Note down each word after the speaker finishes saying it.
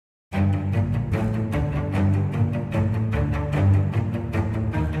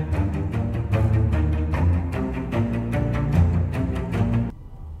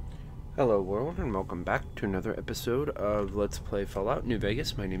Hello world, and welcome back to another episode of Let's Play Fallout New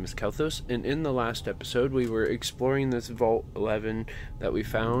Vegas. My name is Kelthos, and in the last episode we were exploring this Vault 11 that we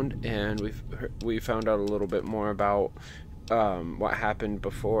found, and we found out a little bit more about what happened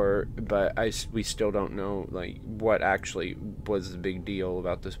before, but we still don't know like what actually was the big deal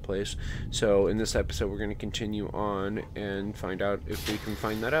about this place. So in this episode we're going to continue on and find out if we can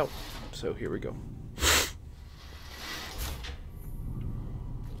find that out. So here we go.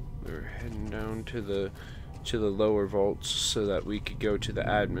 We're heading down to the lower vaults so that we could go to the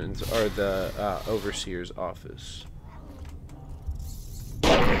admin's or the overseer's office.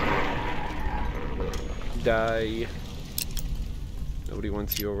 Die. Nobody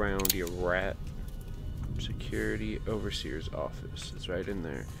wants you around, you rat. Security overseer's office is right in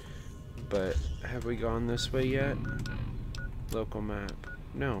there. But have we gone this way yet? Local map.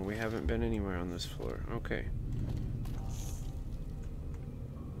 No, we haven't been anywhere on this floor. Okay.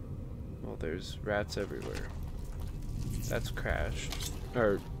 Well, there's rats everywhere. That's crashed.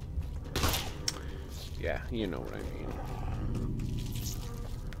 Or, yeah, you know what I mean.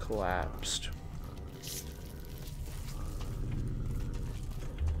 Collapsed.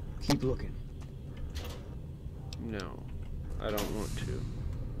 Keep looking. No, I don't want to.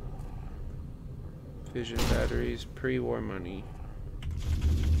 Fission batteries, pre-war money.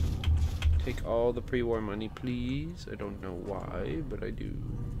 Take all the pre-war money, please. I don't know why, but I do.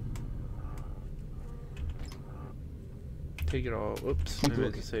 Take it all. Oops, I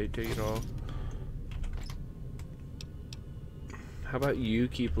meant to say take it all. How about you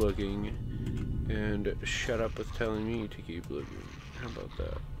keep looking and shut up with telling me to keep looking? How about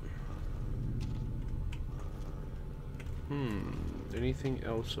that? Anything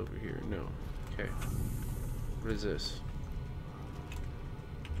else over here? No. Okay. What is this?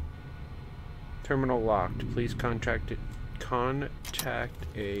 Terminal locked. Please contact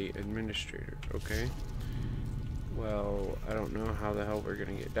a administrator. Okay. Well, I don't know how the hell we're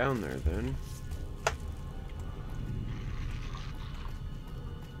gonna get down there then.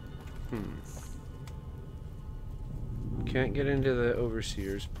 Can't get into the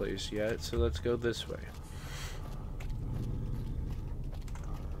overseer's place yet, so let's go this way.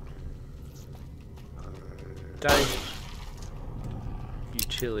 Die.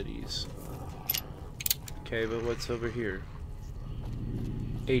 Utilities. Okay, but what's over here?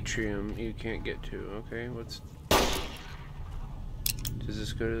 Atrium, you can't get to. Okay, what's... Does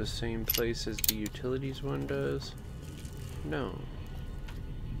this go to the same place as the utilities one does? No.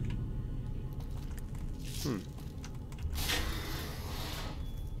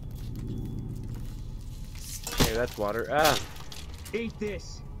 Okay, that's water. Ah! Eat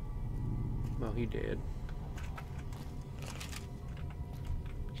this! Well, he did.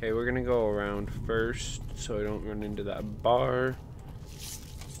 Okay, we're gonna go around first so I don't run into that bar.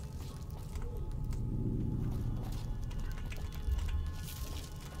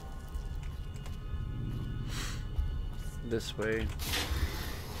 This way.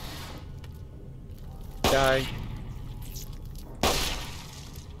 Die.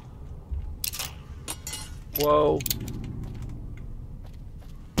 Whoa.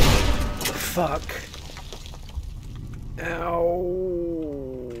 Fuck. Ouch.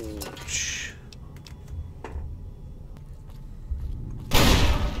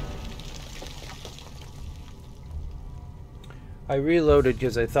 I reloaded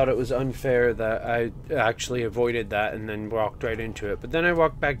because I thought it was unfair that I actually avoided that and then walked right into it. But then I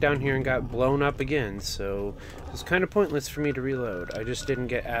walked back down here and got blown up again, so it was kind of pointless for me to reload. I just didn't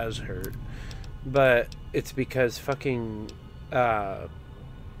get as hurt. But it's because fucking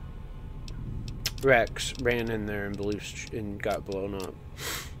Rex ran in there and got blown up.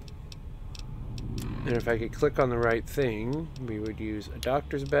 And if I could click on the right thing, we would use a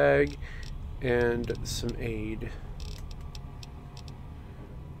doctor's bag and some aid.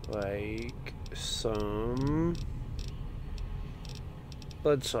 Like some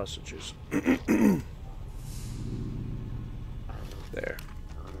blood sausages. There.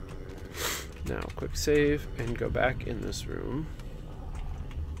 Now, quick save and go back in this room.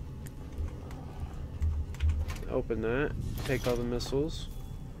 Open that. Take all the missiles.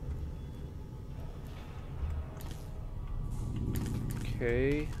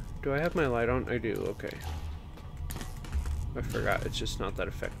 Okay. Do I have my light on? I do. Okay. I forgot, it's just not that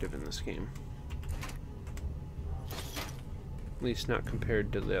effective in this game. At least not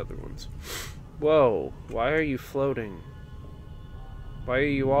compared to the other ones. Whoa, why are you floating? Why are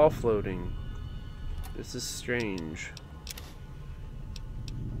you all floating? This is strange.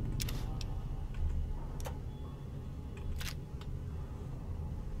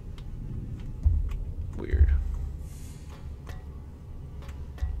 Weird.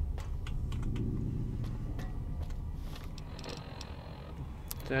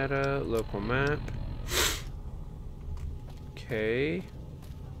 Data, local map. Okay.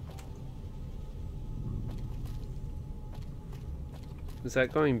 Is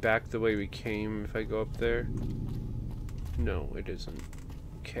that going back the way we came if I go up there? No, it isn't.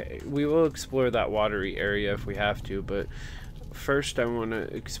 Okay, we will explore that watery area if we have to, but first I want to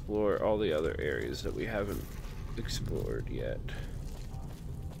explore all the other areas that we haven't explored yet.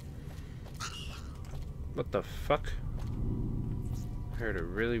 What the fuck? I heard a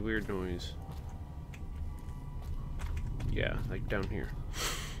really weird noise. Yeah, like down here.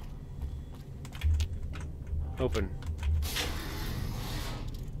 Open.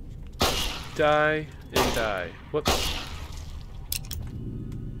 Die and die. Whoops.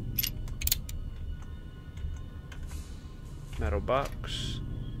 Metal box.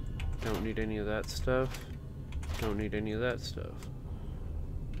 Don't need any of that stuff. Don't need any of that stuff.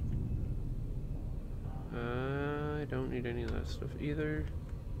 I don't need any of that stuff either.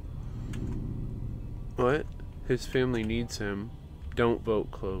 What? His family needs him. Don't vote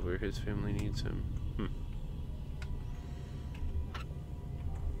Clover. His family needs him.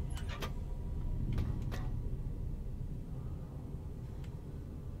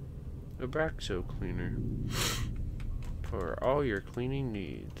 Abraxo cleaner. For all your cleaning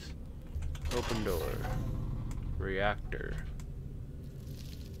needs. Open door. Reactor.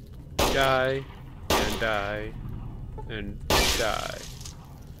 Die. And die. And die.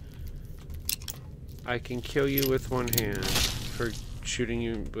 I can kill you with one hand. For shooting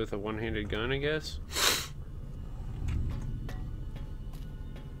you with a one-handed gun, I guess?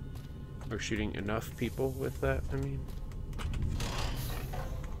 Or shooting enough people with that, I mean.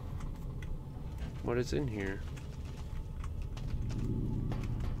 What is in here?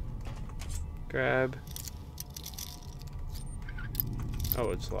 Grab.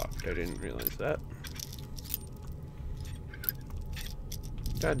 Oh, it's locked. I didn't realize that.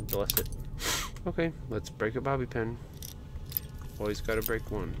 God bless it. Okay, let's break a bobby pin. Always gotta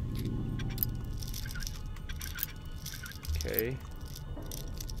break one. Okay.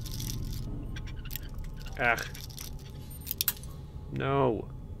 Ah. No.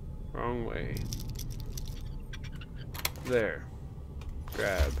 Wrong way. There.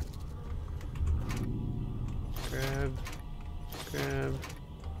 Grab. Grab. Grab.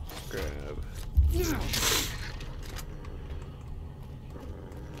 Grab.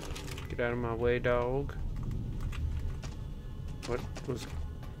 Get out of my way, dog. What was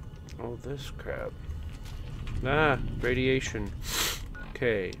all this crap? Ah, radiation.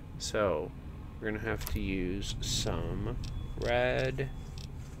 Okay, so we're gonna have to use some red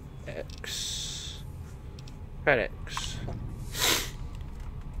X. Red X.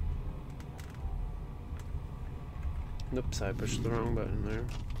 Oops, I pushed the wrong button there.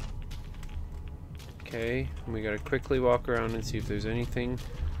 Okay, and we gotta quickly walk around and see if there's anything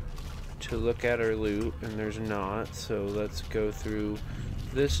to look at or loot, and there's not, so let's go through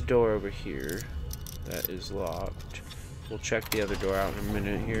this door over here that is locked. We'll check the other door out in a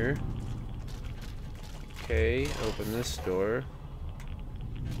minute here. Okay, open this door.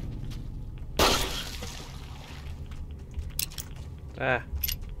 Ah.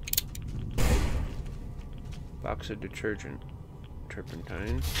 Box of detergent.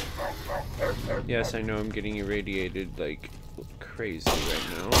 Turpentine. Yes, I know I'm getting irradiated like crazy right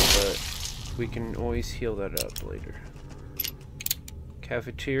now, but we can always heal that up later.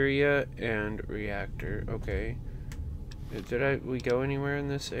 Cafeteria and reactor. Okay. Did we go anywhere in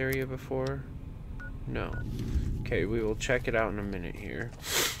this area before? No. Okay, we will check it out in a minute here.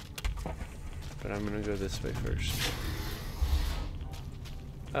 But I'm gonna go this way first.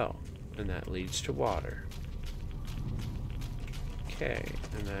 Oh, and that leads to water. Okay,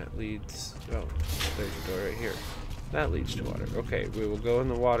 and that leads... oh, there's a door right here. That leads to water. Okay, we will go in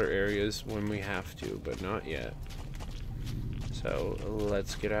the water areas when we have to, but not yet. So,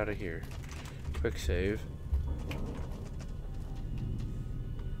 let's get out of here. Quick save.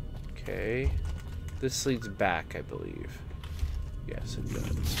 Okay. This leads back, I believe. Yes, it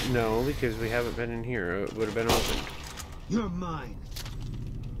does. No, because we haven't been in here. It would have been opened. You're mine.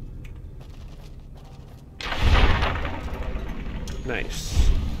 Nice.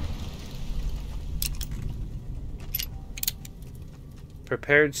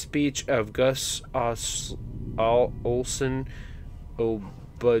 Prepared speech of Gus Olson,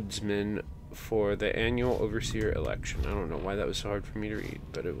 Ombudsman, for the annual overseer election. I don't know why that was so hard for me to read,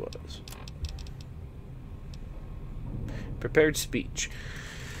 but it was. Prepared speech.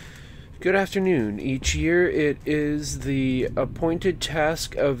 Good afternoon. Each year it is the appointed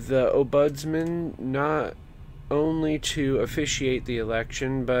task of the Ombudsman not only to officiate the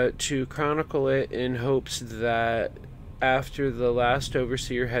election, but to chronicle it in hopes that after the last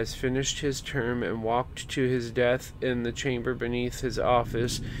overseer has finished his term and walked to his death in the chamber beneath his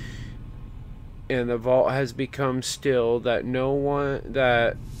office, and the vault has become still, that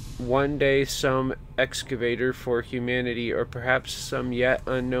one day some excavator for humanity, or perhaps some yet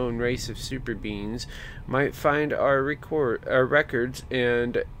unknown race of super beings, might find our records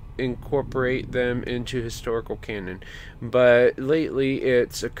and incorporate them into historical canon. But lately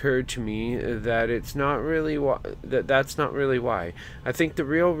it's occurred to me that that's not really why. I think the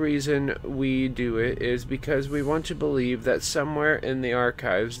real reason we do it is because we want to believe that somewhere in the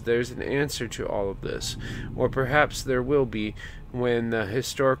archives there's an answer to all of this, or perhaps there will be when the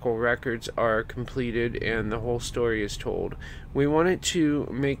historical records are completed and the whole story is told. We want it to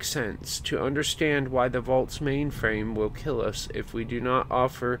make sense, to understand why the vault's mainframe will kill us if we do not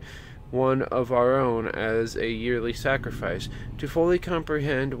offer one of our own as a yearly sacrifice, to fully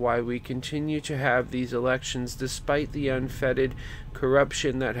comprehend why we continue to have these elections despite the unfettered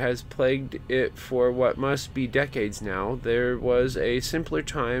corruption that has plagued it for what must be decades now. There was a simpler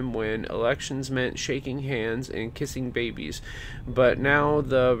time when elections meant shaking hands and kissing babies, but now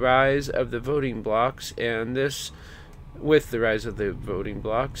the rise of the voting blocks and this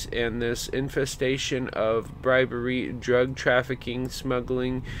infestation of bribery, drug trafficking,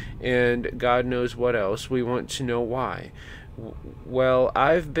 smuggling, and God knows what else, we want to know why. Well,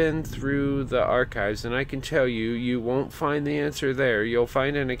 I've been through the archives, and I can tell you, you won't find the answer there. You'll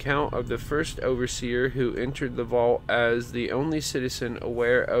find an account of the first overseer who entered the vault as the only citizen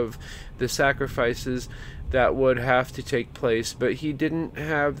aware of the sacrifices that would have to take place, but he didn't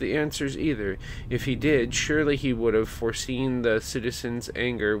have the answers either. If he did, surely he would have foreseen the citizens'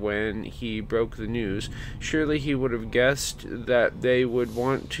 anger when he broke the news. Surely he would have guessed that they would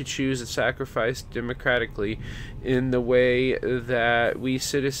want to choose a sacrifice democratically in the way that we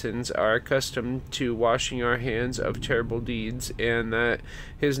citizens are accustomed to washing our hands of terrible deeds, and that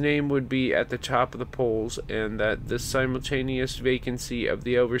his name would be at the top of the polls, and that the simultaneous vacancy of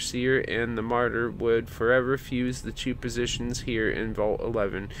the overseer and the martyr would forever fuse the two positions here in Vault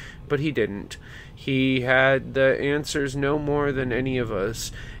 11. But he didn't. He had the answers no more than any of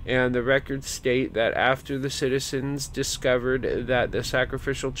us, and the records state that after the citizens discovered that the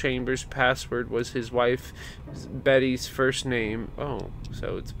sacrificial chamber's password was his wife Betty's first name. Oh,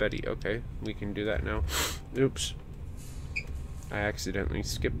 so it's Betty. Okay, we can do that now. Oops. I accidentally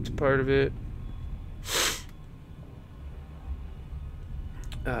skipped part of it.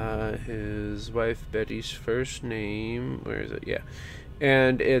 His wife Betty's first name, where is it? Yeah.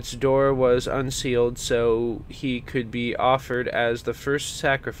 And its door was unsealed so he could be offered as the first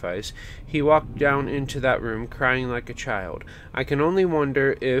sacrifice. He walked down into that room crying like a child. I can only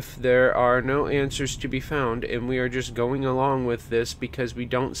wonder if there are no answers to be found and we are just going along with this because we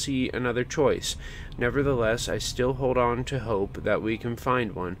don't see another choice. Nevertheless, I still hold on to hope that we can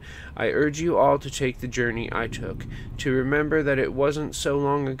find one. I urge you all to take the journey I took, to remember that it wasn't so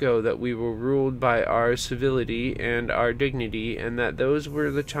long ago that we were ruled by our civility and our dignity, and that those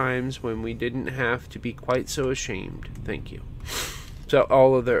were the times when we didn't have to be quite so ashamed. Thank you. So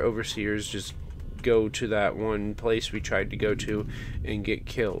all of their overseers just go to that one place we tried to go to and get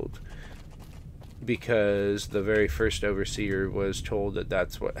killed, because the very first overseer was told that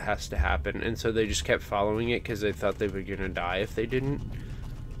that's what has to happen, and so they just kept following it because they thought they were gonna die if they didn't.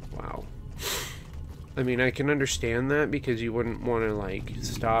 Wow. I mean, I can understand that because you wouldn't want to like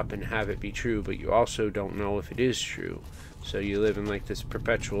stop and have it be true, but you also don't know if it is true, so you live in like this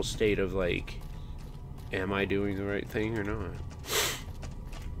perpetual state of like, am I doing the right thing or not?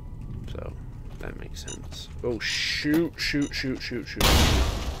 So that makes sense. Oh shoot, shoot, shoot, shoot, shoot.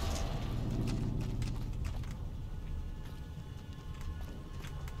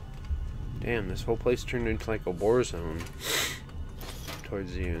 Damn, this whole place turned into like a war zone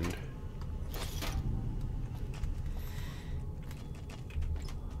towards the end.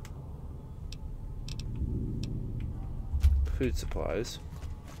 Food supplies.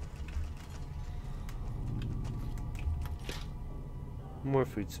 More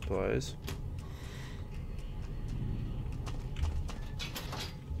food supplies.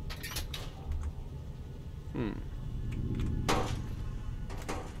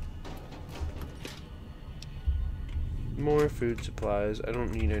 More food supplies. I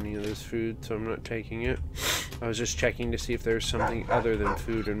don't need any of this food, so I'm not taking it. I was just checking to see if there's something other than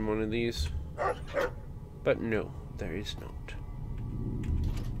food in one of these. But no, there is not.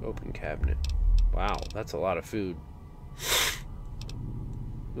 Open cabinet. Wow, that's a lot of food.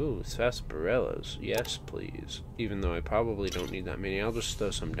 Ooh, sarsaparillas. Yes, please. Even though I probably don't need that many. I'll just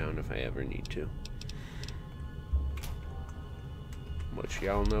throw some down if I ever need to. Which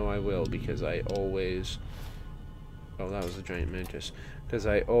y'all know I will, because I always Oh, that was a giant mantis. Because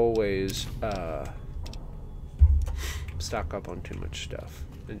I always stock up on too much stuff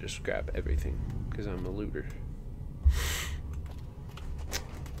and just grab everything because I'm a looter.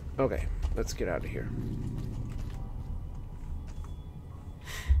 Okay, let's get out of here.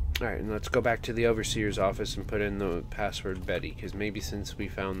 Alright, and let's go back to the Overseer's office and put in the password Betty, because maybe since we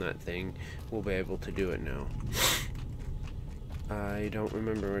found that thing, we'll be able to do it now. I don't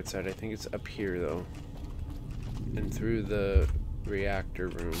remember where it's at. I think it's up here, though. And through the reactor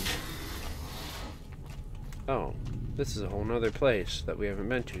room. Oh, this is a whole nother place that we haven't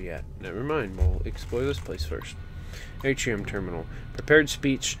been to yet. Never mind, we'll explore this place first. Atrium terminal. Prepared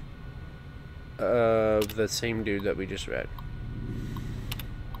speech of the same dude that we just read.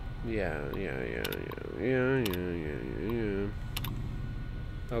 Yeah.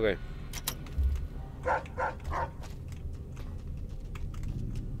 Okay.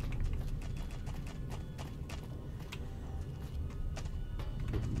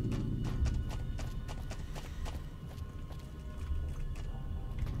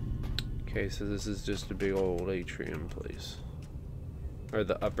 Okay, so this is just a big old atrium place. Or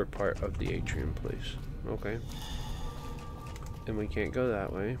the upper part of the atrium place. Okay. And we can't go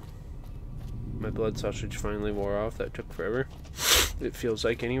that way. My blood sausage finally wore off. That took forever. It feels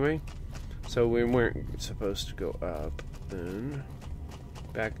like anyway. So we weren't supposed to go up. Then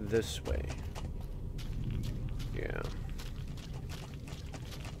back this way. Yeah.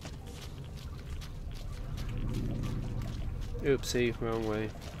 Oopsie, wrong way.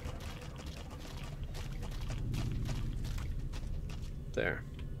 There.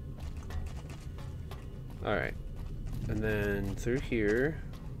 Alright. And then through here.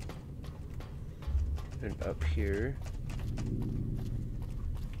 And up here.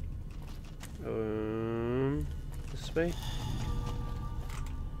 This way?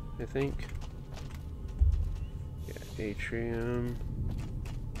 I think. Yeah, atrium.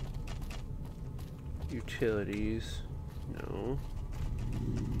 Utilities. No.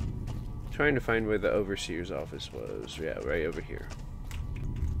 Trying to find where the Overseer's office was. Yeah, right over here.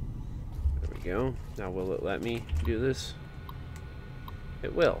 There we go. Now will it let me do this?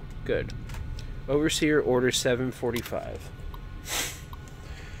 It will. Good. Overseer Order 745.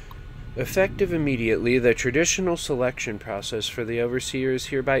 Effective immediately, the traditional selection process for the Overseer is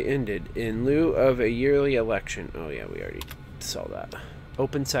hereby ended in lieu of a yearly election. Oh yeah, we already saw that.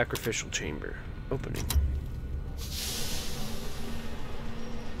 Open sacrificial chamber. Opening.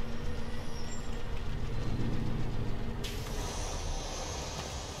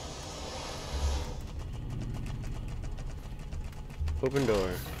 Open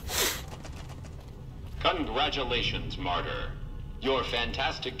door. Congratulations, Martyr. Your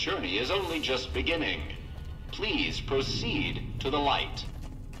fantastic journey is only just beginning. Please proceed to the light.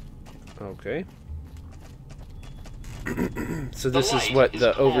 Okay. So this is what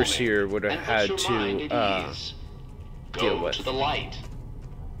the Overseer would have had to deal with. Go to the light.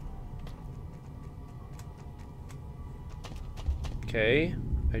 Okay,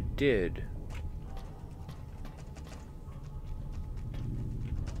 I did.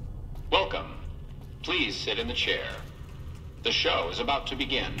 Welcome. Please sit in the chair. The show is about to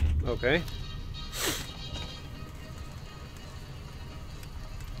begin. Okay.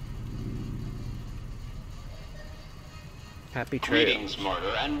 Happy trails. Greetings,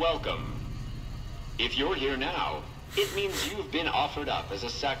 Martyr, and welcome. If you're here now, it means you've been offered up as a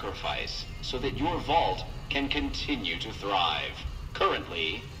sacrifice so that your vault can continue to thrive.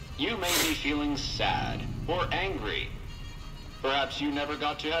 Currently, you may be feeling sad or angry. Perhaps you never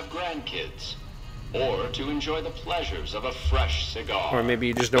got to have grandkids, or to enjoy the pleasures of a fresh cigar. Or maybe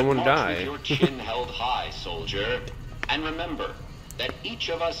you just don't want to die. With your chin held high, soldier. And remember that each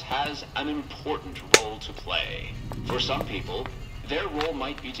of us has an important role to play. For some people, their role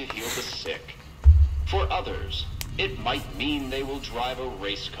might be to heal the sick. For others, it might mean they will drive a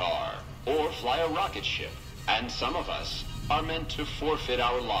race car or fly a rocket ship. And some of us are meant to forfeit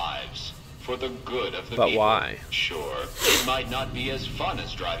our lives for the good of the people. But why? Sure, it might not be as fun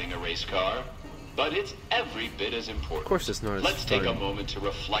as driving a race car, but it's every bit as important. Of course it's not as Let's take fun. a moment to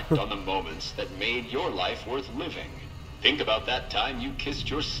reflect on the moments that made your life worth living. Think about that time you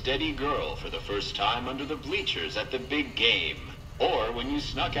kissed your steady girl for the first time under the bleachers at the big game. Or when you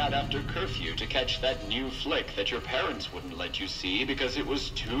snuck out after curfew to catch that new flick that your parents wouldn't let you see because it was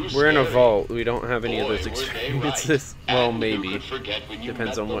too scary. We're in a vault. We don't have any of Boy, those were they experiences. right. Well, And maybe. who could forget when you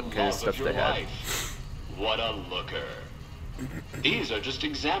Depends met on the what kind of love stuff your they had. life? What a looker. These are just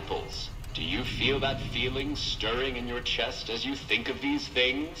examples. Do you feel that feeling stirring in your chest as you think of these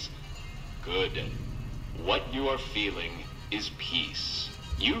things? Good. What you are feeling is peace.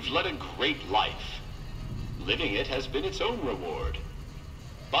 You've led a great life. Living it has been its own reward.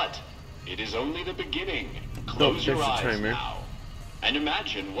 But it is only the beginning. Close your there's the eyes timer. now, and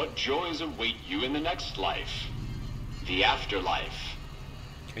imagine what joys await you in the next life. The afterlife.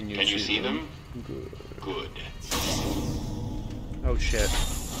 Can you see them? Good. Good. Oh shit.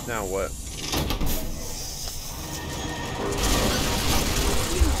 Now what?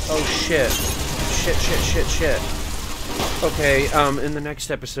 Oh shit. Shit. Okay, in the next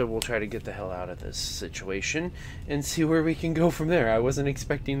episode we'll try to get the hell out of this situation and see where we can go from there. I wasn't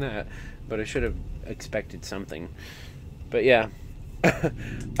expecting that, but I should have expected something. But yeah,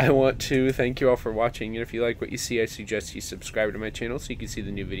 I want to thank you all for watching, and if you like what you see, I suggest you subscribe to my channel so you can see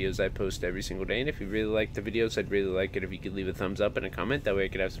the new videos I post every single day. And if you really like the videos, I'd really like it if you could leave a thumbs up and a comment. That way I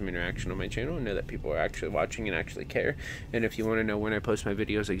could have some interaction on my channel and know that people are actually watching and actually care. And if you want to know when I post my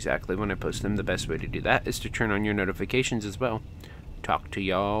videos, exactly when I post them, the best way to do that is to turn on your notifications as well. Talk to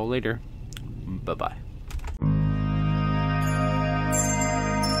y'all later. Bye-bye.